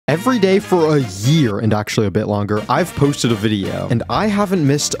Every day for a year, and actually a bit longer, I've posted a video, and I haven't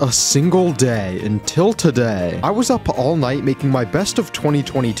missed a single day until today. I was up all night making my best of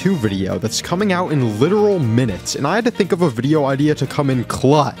 2022 video that's coming out in literal minutes, and I had to think of a video idea to come in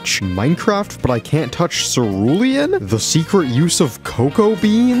clutch. Minecraft, but I can't touch cerulean? The secret use of cocoa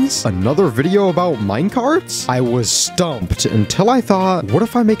beans? Another video about minecarts? I was stumped until I thought, what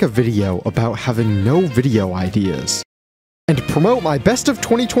if I make a video about having no video ideas? And promote my best of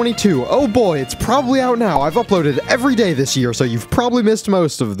 2022. Oh boy, it's probably out now. I've uploaded every day this year, so you've probably missed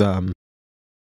most of them.